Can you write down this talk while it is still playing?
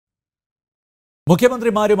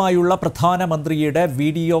മുഖ്യമന്ത്രിമാരുമായുള്ള പ്രധാനമന്ത്രിയുടെ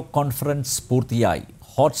video conference പൂർത്തിയായി.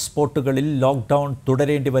 ഹോട്ട്സ്പോട്ടുകളിൽ lockdown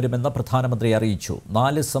തുടരേണ്ടി വരുമെന്ന് പ്രധാനമന്ത്രി അറിയിച്ചു.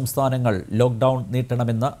 4 സംസ്ഥാനങ്ങൾ ലോക്ക്ഡൌൺ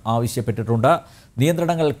നീട്ടണമെന്ന് ആവശ്യപ്പെട്ടിട്ടുണ്ട്.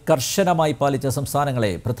 നിയന്ത്രണങ്ങൾ കർശനമായി പാലിച്ച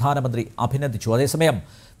സംസ്ഥാനങ്ങളെ പ്രധാനമന്ത്രി അഭിനന്ദിച്ചു. അതേസമയം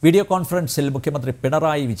വീഡിയോ കോൺഫറൻസിൽ മുഖ്യമന്ത്രി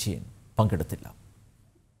പിണറായി വിജയൻ പങ്കെടുത്തില്ല.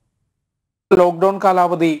 ലോക്ക്ഡൌൺ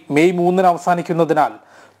കാലാവധി മെയ് 3-ന് അവസാനിക്കുന്നതിനാൽ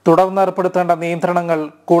തുടർന്ന് ഏർപ്പെടുത്തേണ്ട നിയന്ത്രണങ്ങൾ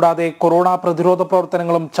കൂടാതെ കൊറോണ പ്രതിരോധ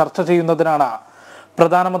പ്രവർത്തനങ്ങളും ചർച്ച ചെയ്യുന്നതിനാണ്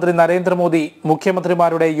പ്രധാനമന്ത്രി നരേന്ദ്രമോദി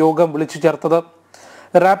മുഖ്യമന്ത്രിമാരുടെ യോഗം വിളിച്ചു ചേർത്തത്.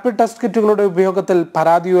 റാപ്പിഡ് ടെസ്റ്റ് കിറ്റുകളുടെ ഉപയോഗത്തിൽ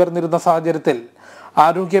പരാതി ഉയർന്നിരുന്ന സാഹചര്യത്തിൽ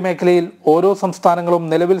ആരോഗ്യ മേഖലയിൽ ഓരോ സംസ്ഥാനങ്ങളും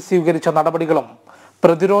നിലവിൽ സ്വീകരിച്ച നടപടികളും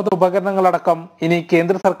പ്രതിരോധ ഉപകരണങ്ങളടക്കം ഇനി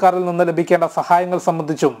കേന്ദ്ര സർക്കാരിൽ നിന്ന് ലഭിക്കേണ്ട സഹായങ്ങൾ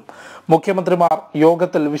സംബന്ധിച്ചും മുഖ്യമന്ത്രിമാർ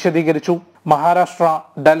യോഗത്തിൽ വിശദീകരിച്ചു. മഹാരാഷ്ട്ര,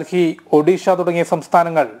 ഡൽഹി, ഒഡീഷ തുടങ്ങിയ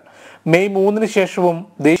സംസ്ഥാനങ്ങൾ മെയ് 3-ന് ശേഷവും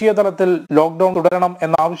ദേശീയ തലത്തിൽ ലോക്ക്ഡൌൺ തുടരണം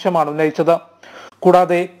എന്ന ആവശ്യമാണ് ഉന്നയിച്ചത്.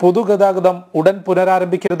 കൂടാതെ പൊതുഗതാഗതം ഉടൻ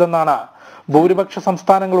പുനരാരംഭിക്കരുതെന്നാണ് ഭൂരിപക്ഷ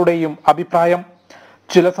സംസ്ഥാനങ്ങളുടെയും അഭിപ്രായം.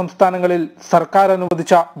 ചില സംസ്ഥാനങ്ങളിൽ സർക്കാർ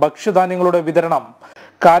അനുവദിച്ച ഭക്ഷ്യധാന്യങ്ങളുടെ വിതരണം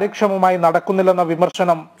കാര്യക്ഷമമായി നടക്കുന്നില്ലെന്ന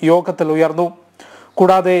വിമർശനം യോഗത്തിൽ ഉയർന്നു.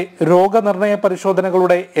 കൂടാതെ രോഗനിർണയ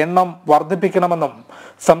പരിശോധനകളുടെ എണ്ണം വർദ്ധിപ്പിക്കണമെന്നും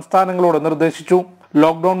സംസ്ഥാനങ്ങളോട് നിർദ്ദേശിച്ചു.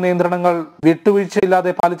 ലോക്ക്ഡൌൺ നിയന്ത്രണങ്ങൾ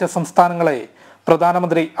വിട്ടുവീഴ്ചയില്ലാതെ പാലിച്ച സംസ്ഥാനങ്ങളെ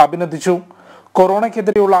പ്രധാനമന്ത്രി അഭിനന്ദിച്ചു.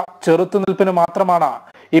 കൊറോണയ്ക്കെതിരെയുള്ള ചെറുത്തുനിൽപ്പിന് മാത്രമാണ്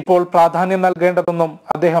ഇപ്പോൾ പ്രാധാന്യം നൽകേണ്ടതെന്നും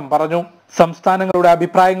അദ്ദേഹം പറഞ്ഞു. സംസ്ഥാനങ്ങളുടെ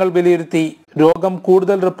അഭിപ്രായങ്ങൾ വിലയിരുത്തി രോഗം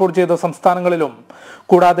കൂടുതൽ റിപ്പോർട്ട് ചെയ്ത സംസ്ഥാനങ്ങളിലും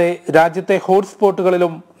കൂടാതെ രാജ്യത്തെ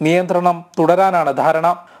ഹോട്ട്സ്പോട്ടുകളിലും നിയന്ത്രണം തുടരാനാണ് ധാരണ.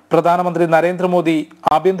 പ്രധാനമന്ത്രി നരേന്ദ്രമോദി,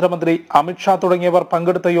 ആഭ്യന്തരമന്ത്രി അമിത്ഷാ തുടങ്ങിയവർ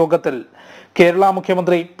പങ്കെടുത്ത യോഗത്തിൽ കേരള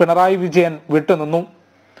മുഖ്യമന്ത്രി പിണറായി വിജയൻ വിട്ടുനിന്നു.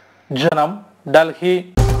 ജനം, ഡൽഹി.